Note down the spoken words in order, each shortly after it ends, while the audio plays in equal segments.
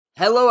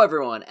Hello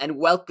everyone, and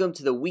welcome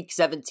to the Week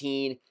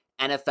 17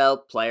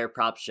 NFL Player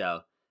Prop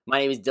Show. My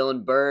name is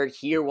Dylan Bird,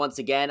 here once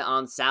again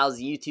on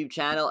Sal's YouTube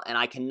channel, and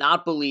I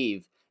cannot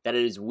believe that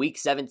it is Week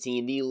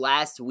 17, the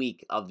last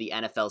week of the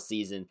NFL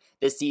season.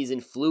 This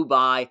season flew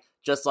by,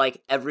 just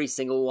like every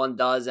single one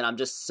does, and I'm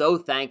just so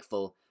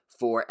thankful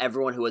for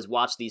everyone who has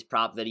watched these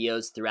prop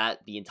videos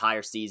throughout the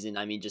entire season.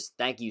 I mean, just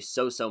thank you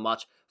so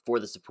much for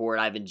the support.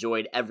 I've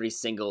enjoyed every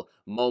single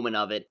moment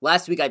of it.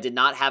 Last week I did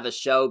not have a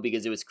show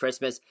because it was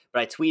Christmas,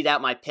 but I tweeted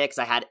out my picks.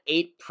 I had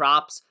 8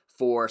 props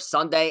for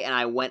Sunday, and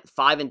I went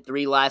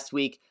 5-3 last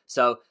week.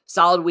 So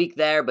solid week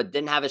there, but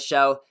didn't have a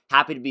show.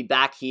 Happy to be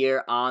back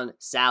here on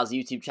Sal's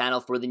YouTube channel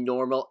for the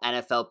normal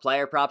NFL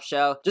Player Prop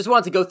Show. Just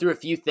wanted to go through a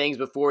few things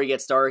before we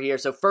get started here.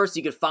 So first,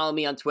 you could follow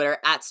me on Twitter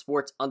at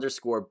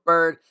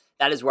sports_bird.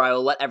 That is where I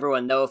will let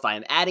everyone know if I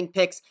am adding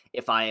picks,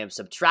 if I am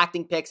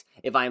subtracting picks,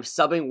 if I am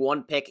subbing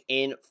one pick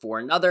in for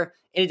another.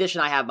 In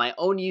addition, I have my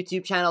own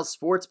YouTube channel,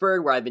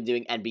 SportsBird, where I've been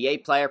doing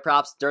NBA player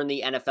props. During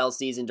the NFL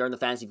season, during the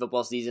fantasy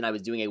football season, I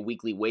was doing a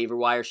weekly waiver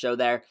wire show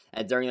there.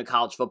 And during the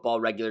college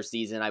football regular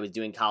season, I was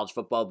doing college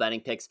football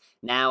betting picks.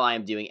 Now I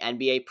am doing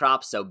NBA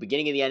props, so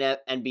beginning of the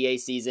NBA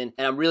season.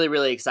 And I'm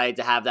really excited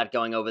to have that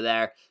going over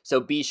there. So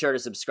be sure to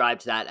subscribe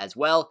to that as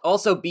well.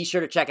 Also, be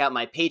sure to check out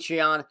my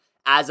Patreon.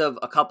 As of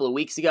a couple of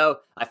weeks ago,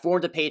 I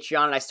formed a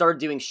Patreon and I started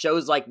doing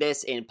shows like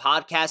this in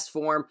podcast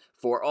form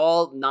for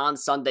all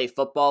non-Sunday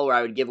football, where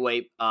I would give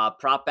away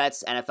prop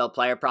bets, NFL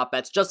player prop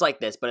bets, just like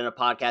this, but in a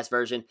podcast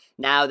version.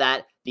 Now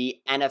that the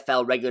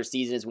NFL regular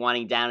season is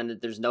winding down and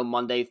that there's no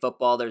Monday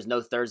football, there's no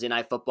Thursday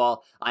night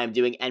football, I am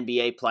doing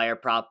NBA player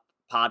prop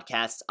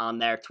podcasts on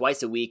there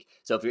twice a week.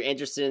 So if you're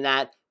interested in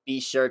that,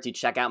 be sure to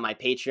check out my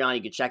Patreon.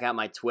 You can check out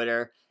my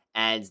Twitter,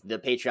 and the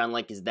Patreon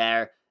link is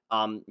there.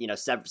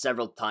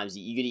 Several times.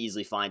 You could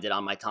easily find it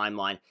on my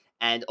timeline.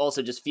 And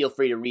also just feel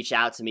free to reach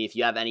out to me if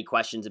you have any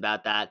questions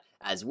about that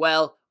as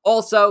well.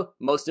 Also,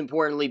 most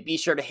importantly, be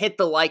sure to hit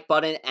the like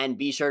button and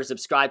be sure to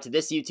subscribe to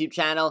this YouTube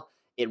channel.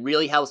 It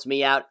really helps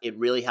me out. It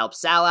really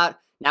helps Sal out.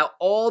 Now,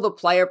 all the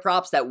player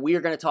props that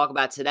we're going to talk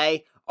about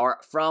today are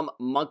from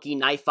Monkey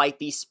Knife Fight,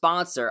 the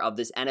sponsor of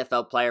this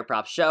NFL Player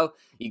Prop Show.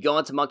 You go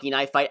into Monkey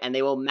Knife Fight and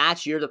they will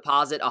match your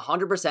deposit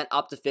 100%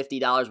 up to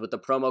 $50 with the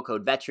promo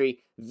code VETRI,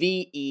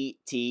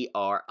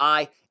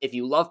 VETRI. If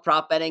you love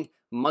prop betting,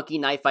 Monkey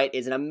Knife Fight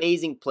is an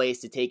amazing place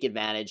to take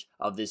advantage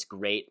of this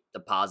great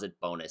deposit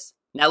bonus.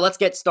 Now let's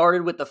get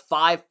started with the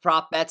 5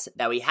 prop bets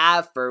that we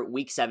have for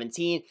Week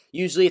 17.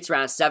 Usually it's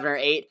around 7 or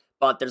 8.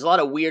 But there's a lot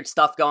of weird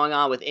stuff going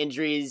on with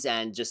injuries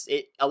and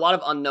a lot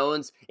of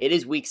unknowns. It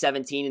is Week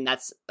 17, and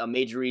that's a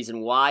major reason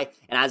why.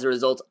 And as a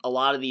result, a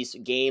lot of these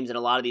games and a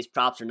lot of these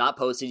props are not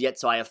posted yet.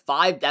 So I have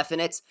 5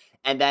 definites,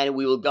 and then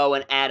we will go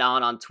and add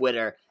on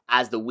Twitter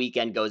as the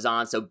weekend goes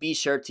on. So be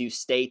sure to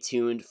stay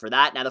tuned for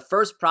that. Now, the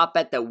first prop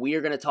bet that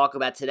we're going to talk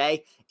about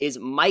today is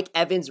Mike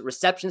Evans'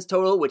 receptions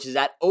total, which is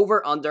at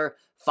over/under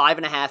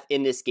 5.5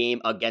 in this game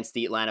against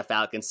the Atlanta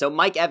Falcons. So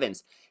Mike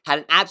Evans had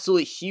an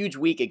absolutely huge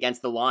week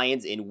against the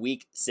Lions in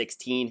Week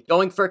 16,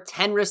 going for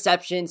 10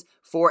 receptions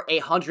for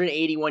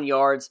 181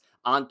 yards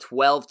on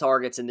 12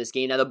 targets in this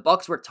game. Now, the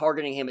Bucs were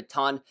targeting him a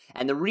ton,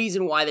 and the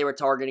reason why they were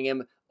targeting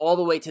him all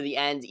the way to the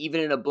end, even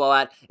in a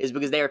blowout, is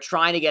because they are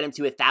trying to get him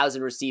to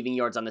 1,000 receiving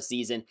yards on the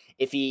season.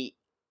 If he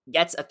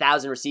gets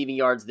 1,000 receiving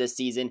yards this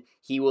season,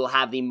 he will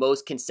have the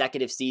most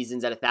consecutive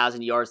seasons at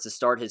 1,000 yards to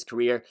start his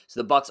career.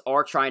 So the Bucs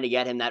are trying to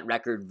get him that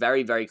record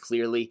very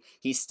clearly.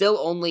 He's still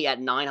only at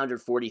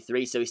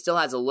 943, so he still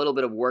has a little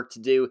bit of work to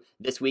do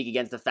this week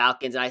against the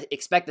Falcons. And I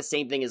expect the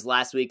same thing as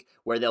last week,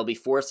 where they'll be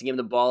forcing him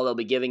the ball. They'll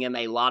be giving him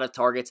a lot of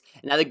targets.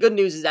 Now, the good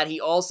news is that he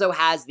also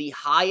has the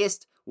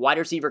highest wide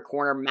receiver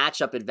corner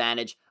matchup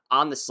advantage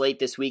on the slate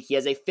this week. He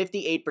has a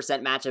 58%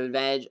 matchup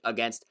advantage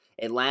against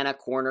Atlanta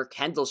corner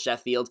Kendall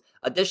Sheffield.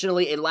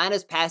 Additionally,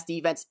 Atlanta's pass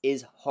defense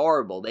is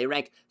horrible. They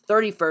rank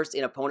 31st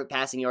in opponent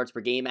passing yards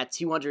per game at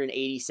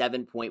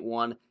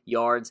 287.1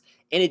 yards.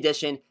 In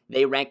addition,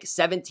 they rank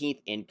 17th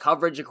in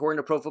coverage according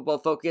to Pro Football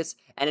Focus.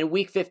 And in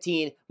Week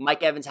 15,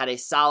 Mike Evans had a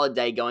solid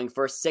day, going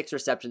for 6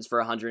 receptions for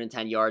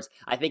 110 yards.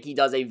 I think he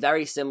does a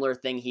very similar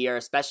thing here,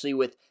 especially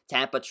with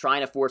Tampa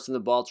trying to force him the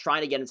ball,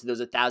 trying to get him to those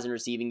 1,000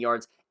 receiving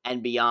yards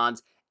and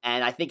beyond.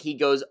 And I think he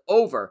goes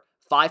over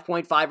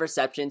 5.5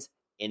 receptions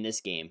in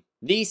this game.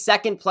 The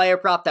second player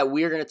prop that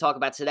we're going to talk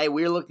about today,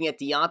 we're looking at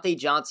Diontae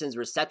Johnson's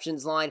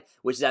receptions line,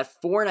 which is at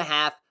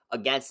 4.5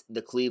 against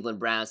the Cleveland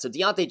Browns. So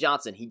Diontae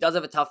Johnson, he does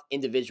have a tough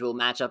individual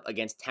matchup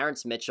against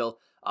Terrence Mitchell,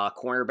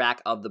 cornerback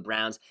of the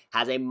Browns,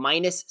 has a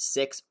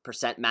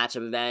 -6%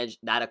 matchup advantage,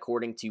 that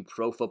according to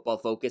Pro Football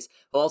Focus.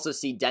 We'll also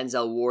see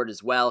Denzel Ward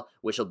as well,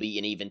 which will be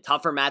an even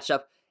tougher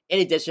matchup. In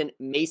addition,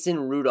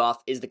 Mason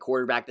Rudolph is the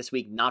quarterback this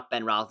week, not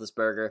Ben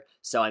Roethlisberger.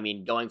 So, I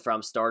mean, going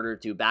from starter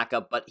to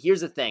backup. But here's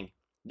the thing.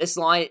 This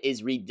line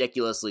is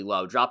ridiculously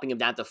low, dropping him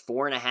down to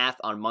 4.5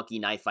 on Monkey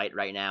Knife Fight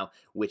right now,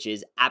 which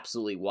is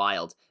absolutely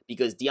wild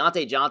because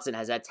Diontae Johnson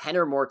has had 10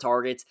 or more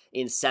targets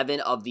in 7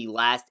 of the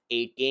last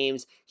 8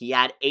 games. He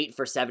had 8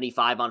 for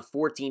 75 on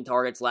 14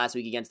 targets last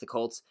week against the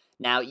Colts.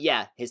 Now,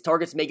 yeah, his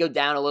targets may go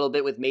down a little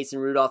bit with Mason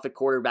Rudolph at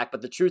quarterback,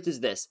 but the truth is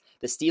this.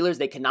 The Steelers,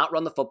 they cannot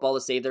run the football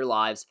to save their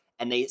lives,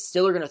 and they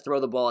still are going to throw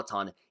the ball a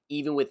ton,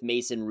 even with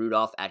Mason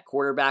Rudolph at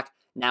quarterback.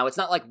 Now, it's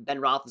not like Ben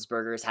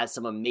Roethlisberger has had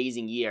some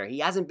amazing year. He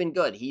hasn't been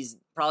good. He's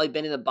probably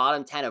been in the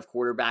bottom 10 of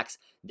quarterbacks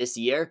this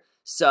year.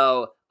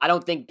 So I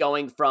don't think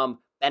going from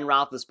Ben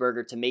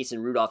Roethlisberger to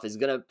Mason Rudolph is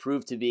going to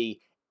prove to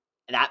be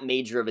that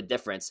major of a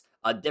difference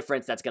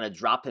that's going to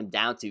drop him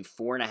down to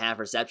 4.5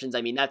 receptions.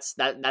 I mean, that's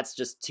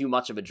just too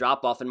much of a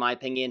drop-off in my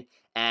opinion.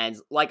 And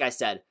like I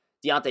said,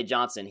 Diontae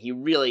Johnson, he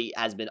really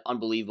has been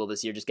unbelievable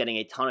this year, just getting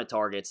a ton of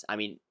targets. I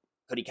mean,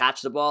 could he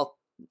catch the ball?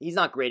 He's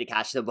not great at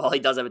catching the ball. He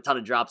does have a ton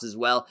of drops as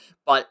well.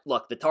 But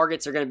look, the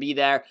targets are going to be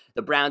there.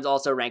 The Browns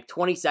also rank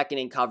 22nd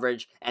in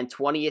coverage and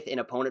 20th in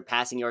opponent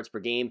passing yards per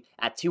game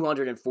at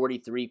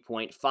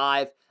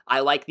 243.5. I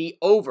like the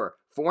over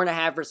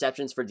 4.5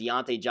 receptions for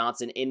Diontae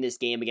Johnson in this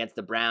game against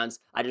the Browns.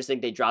 I just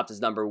think they dropped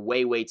his number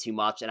way, way too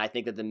much, and I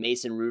think that the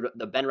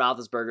Ben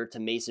Roethlisberger to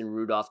Mason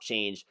Rudolph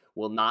change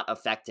will not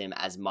affect him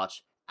as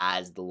much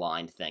as the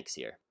line thinks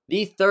here.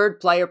 The third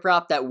player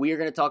prop that we're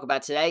going to talk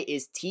about today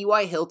is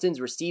T.Y.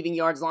 Hilton's receiving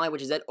yards line,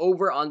 which is at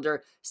over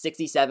under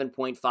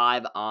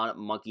 67.5 on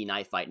Monkey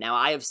Knife Fight. Now,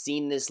 I have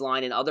seen this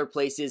line in other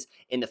places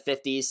in the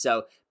 50s,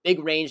 so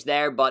big range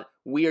there, but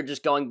we are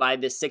just going by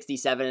this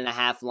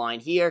 67.5 line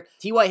here.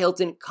 T.Y.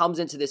 Hilton comes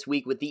into this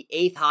week with the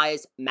 8th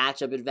highest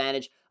matchup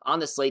advantage on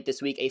the slate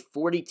this week, a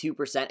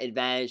 42%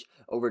 advantage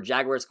over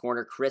Jaguars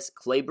corner Chris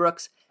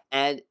Claybrooks.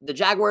 And the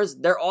Jaguars,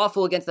 they're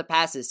awful against the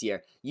pass this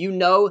year. You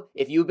know,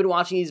 if you've been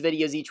watching these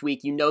videos each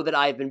week, you know that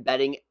I've been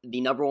betting the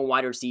number one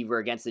wide receiver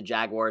against the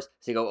Jaguars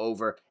to go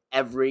over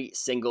every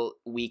single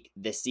week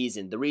this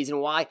season. The reason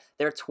why,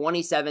 they're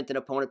 27th in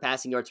opponent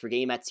passing yards per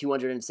game at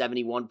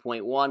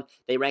 271.1.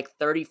 They rank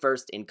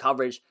 31st in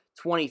coverage,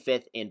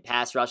 25th in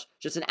pass rush.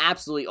 Just an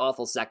absolutely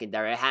awful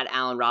secondary. I had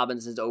Allen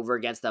Robinson's over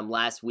against them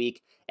last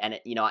week, and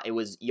it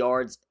was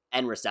yards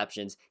and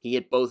receptions. He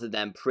hit both of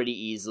them pretty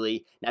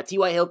easily. Now,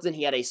 T.Y. Hilton,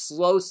 he had a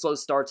slow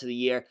start to the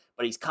year,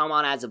 but he's come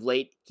on as of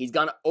late. He's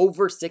gone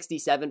over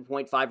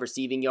 67.5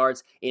 receiving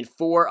yards in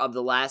 4 of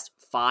the last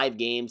 5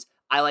 games.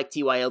 I like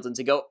T.Y. Hilton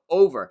to go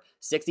over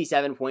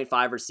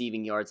 67.5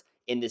 receiving yards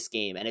in this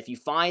game. And if you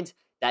find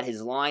that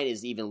his line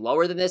is even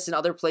lower than this in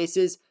other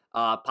places,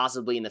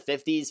 possibly in the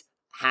 50s,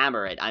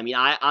 hammer it. I mean,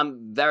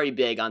 I'm very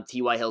big on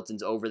T.Y.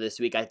 Hilton's over this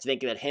week. I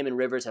think that him and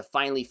Rivers have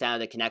finally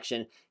found a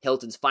connection.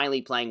 Hilton's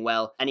finally playing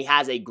well, and he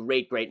has a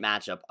great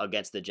matchup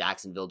against the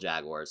Jacksonville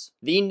Jaguars.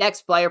 The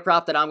next player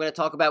prop that I'm going to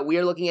talk about, we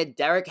are looking at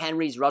Derrick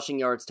Henry's rushing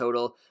yards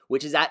total,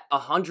 which is at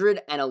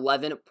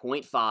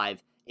 111.5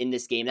 in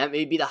this game. That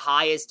may be the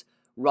highest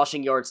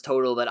rushing yards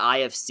total that I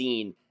have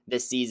seen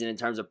this season in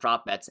terms of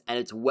prop bets, and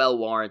it's well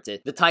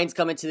warranted. The Titans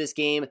come into this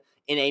game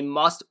in a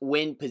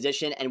must-win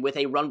position and with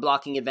a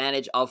run-blocking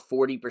advantage of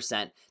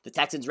 40%. The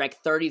Texans rank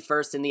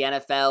 31st in the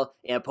NFL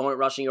in opponent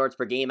rushing yards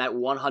per game at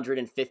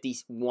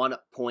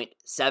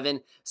 151.7,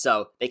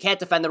 so they can't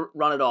defend the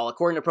run at all.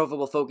 According to Pro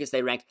Football Focus,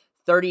 they rank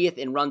 30th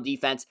in run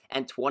defense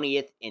and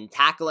 20th in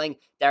tackling.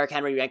 Derrick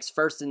Henry ranks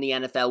first in the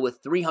NFL with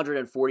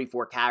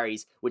 344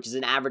 carries, which is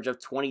an average of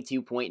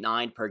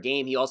 22.9 per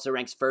game. He also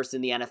ranks first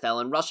in the NFL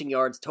in rushing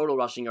yards, total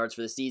rushing yards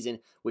for the season,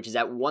 which is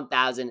at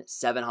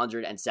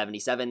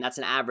 1,777. That's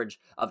an average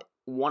of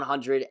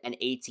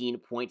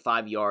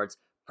 118.5 yards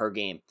per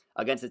game.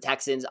 Against the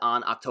Texans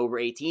on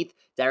October 18th,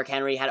 Derrick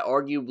Henry had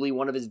arguably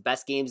one of his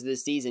best games of the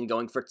season,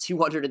 going for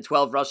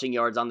 212 rushing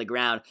yards on the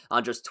ground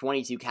on just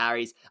 22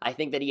 carries. I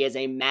think that he has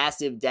a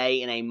massive day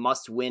in a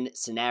must-win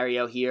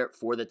scenario here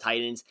for the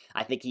Titans.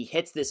 I think he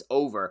hits this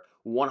over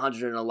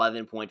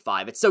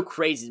 111.5. It's so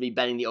crazy to be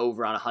betting the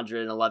over on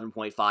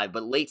 111.5,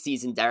 but late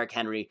season Derrick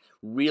Henry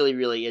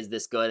really is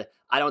this good.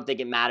 I don't think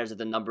it matters if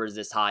the number is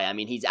this high. I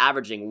mean, he's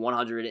averaging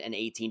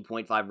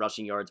 118.5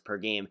 rushing yards per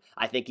game.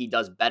 I think he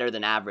does better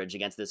than average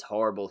against this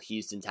horrible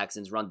Houston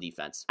Texans run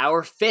defense.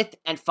 Our fifth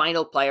and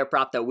final player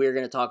prop that we're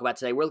going to talk about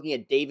today, we're looking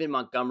at David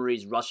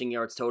Montgomery's rushing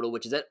yards total,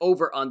 which is at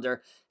over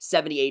under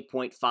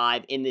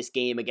 78.5 in this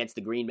game against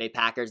the Green Bay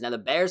Packers. Now, the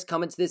Bears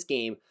come into this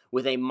game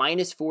with a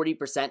minus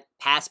 40%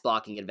 pass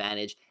blocking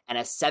advantage and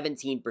a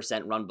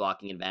 17% run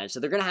blocking advantage. So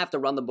they're going to have to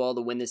run the ball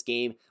to win this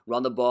game,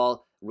 run the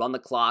ball, run the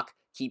clock,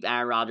 keep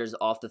Aaron Rodgers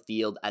off the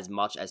field as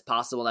much as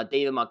possible. Now,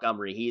 David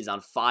Montgomery, he is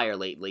on fire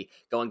lately,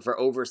 going for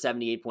over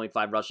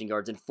 78.5 rushing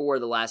yards in 4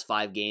 of the last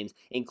 5 games,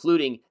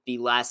 including the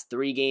last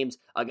 3 games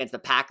against the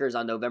Packers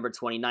on November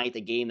 29th,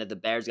 a game that the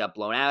Bears got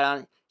blown out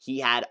on. He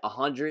had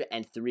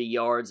 103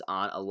 yards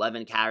on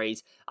 11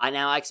 carries.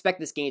 I expect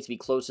this game to be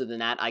closer than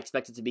that. I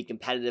expect it to be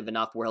competitive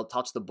enough where he'll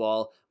touch the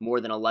ball more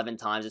than 11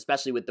 times,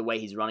 especially with the way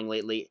he's running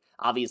lately.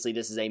 Obviously,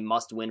 this is a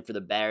must-win for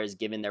the Bears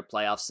given their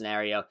playoff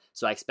scenario,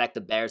 so I expect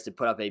the Bears to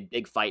put up a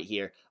big fight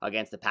here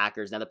against the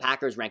Packers. Now, the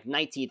Packers rank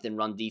 19th in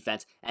run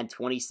defense and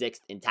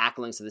 26th in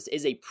tackling, so this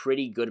is a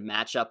pretty good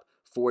matchup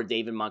for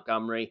David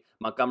Montgomery.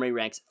 Montgomery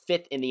ranks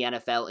 5th in the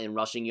NFL in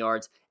rushing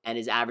yards and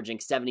is averaging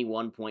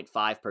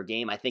 71.5 per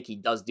game. I think he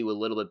does do a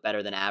little bit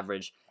better than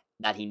average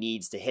that he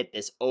needs to hit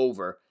this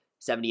over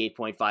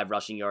 78.5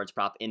 rushing yards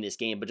prop in this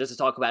game. But just to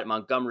talk about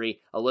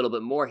Montgomery a little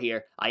bit more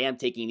here, I am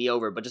taking the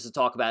over, but just to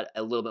talk about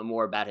a little bit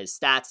more about his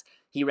stats,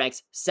 he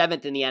ranks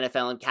 7th in the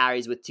NFL in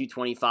carries with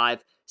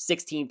 225,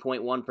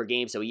 16.1 per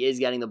game, so he is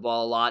getting the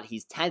ball a lot.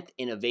 He's 10th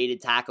in evaded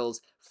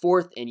tackles,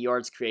 4th in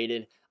yards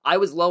created. I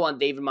was low on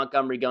David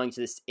Montgomery going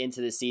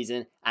into this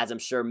season, as I'm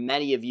sure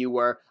many of you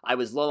were. I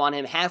was low on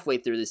him halfway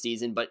through the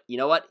season, but you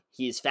know what?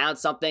 He has found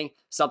something.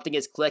 Something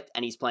has clicked,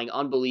 and he's playing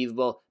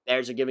unbelievable.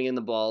 Bears are giving him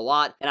the ball a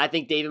lot, and I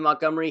think David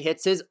Montgomery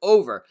hits his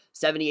over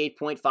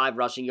 78.5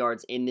 rushing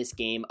yards in this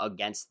game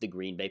against the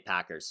Green Bay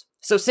Packers.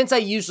 So since I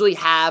usually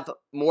have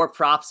more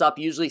props up,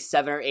 usually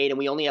 7 or 8, and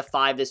we only have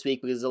 5 this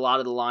week because a lot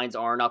of the lines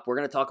aren't up, we're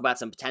going to talk about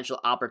some potential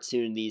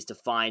opportunities to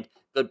find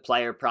good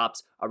player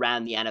props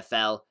around the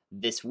NFL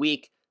this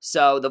week.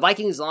 So the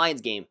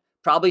Vikings-Lions game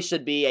probably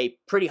should be a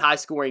pretty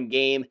high-scoring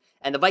game,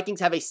 and the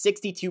Vikings have a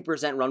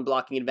 62%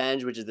 run-blocking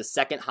advantage, which is the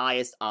second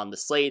highest on the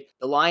slate.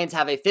 The Lions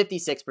have a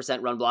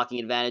 56%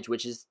 run-blocking advantage,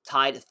 which is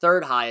tied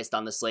third highest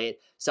on the slate.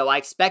 So I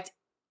expect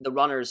the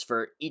runners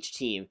for each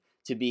team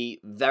to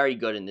be very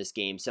good in this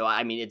game. So,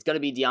 I mean, it's going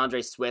to be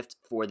DeAndre Swift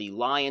for the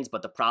Lions,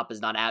 but the prop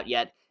is not out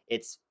yet.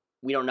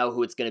 We don't know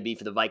who it's going to be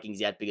for the Vikings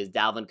yet because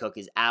Dalvin Cook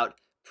is out.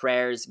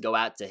 Prayers go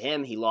out to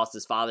him. He lost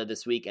his father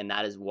this week, and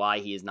that is why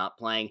he is not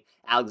playing.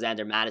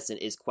 Alexander Mattison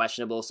is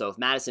questionable, so if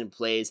Mattison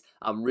plays,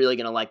 I'm really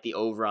going to like the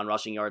over on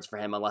rushing yards for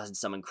him unless it's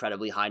some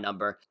incredibly high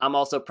number. I'm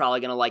also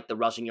probably going to like the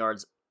rushing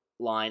yards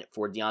line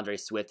for DeAndre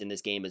Swift in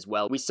this game as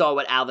well. We saw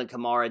what Alvin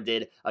Kamara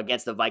did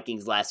against the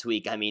Vikings last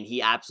week. I mean,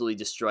 he absolutely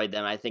destroyed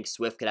them. I think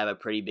Swift could have a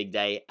pretty big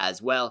day as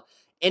well.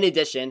 In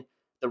addition,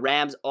 the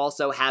Rams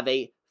also have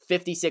a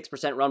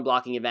 56% run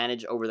blocking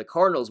advantage over the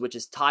Cardinals, which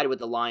is tied with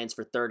the Lions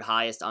for third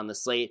highest on the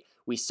slate.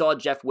 We saw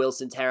Jeff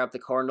Wilson tear up the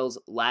Cardinals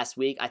last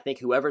week. I think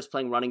whoever's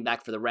playing running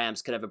back for the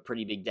Rams could have a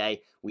pretty big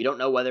day. We don't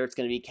know whether it's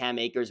going to be Cam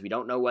Akers. We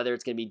don't know whether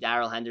it's going to be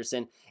Darrell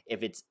Henderson.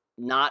 If it's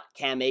not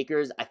Cam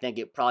Akers, I think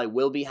it probably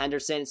will be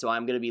Henderson. So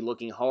I'm going to be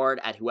looking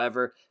hard at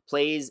whoever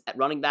plays at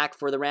running back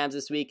for the Rams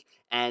this week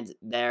and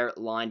their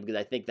line because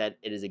I think that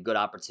it is a good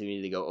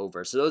opportunity to go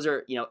over. So those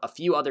are, a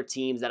few other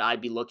teams that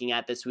I'd be looking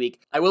at this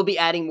week. I will be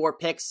adding more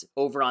picks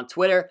over on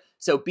Twitter.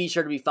 So be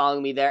sure to be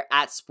following me there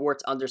at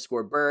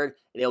sports_bird.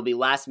 There'll be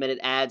last minute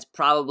ads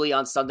probably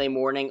on Sunday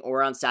morning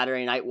or on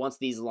Saturday night once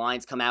these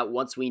lines come out,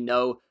 once we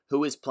know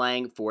who is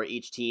playing for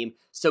each team.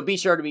 So be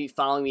sure to be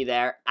following me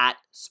there at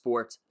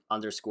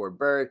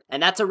sports_bird.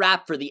 And that's a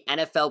wrap for the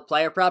NFL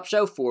Player Prop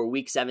Show for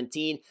Week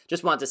 17.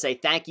 Just wanted to say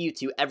thank you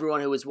to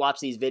everyone who has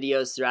watched these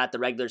videos throughout the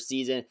regular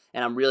season,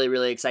 and I'm really,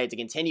 really excited to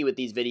continue with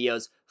these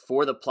videos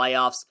for the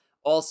playoffs.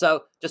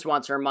 Also, just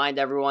want to remind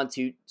everyone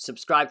to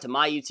subscribe to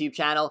my YouTube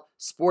channel,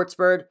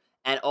 SportsBird,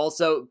 and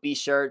also be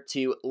sure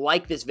to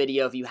like this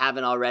video if you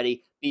haven't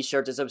already. Be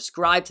sure to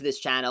subscribe to this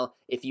channel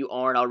if you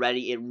aren't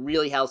already. It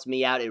really helps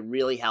me out. It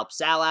really helps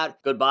Sal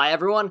out. Goodbye,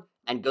 everyone,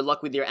 and good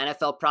luck with your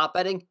NFL prop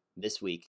betting this week.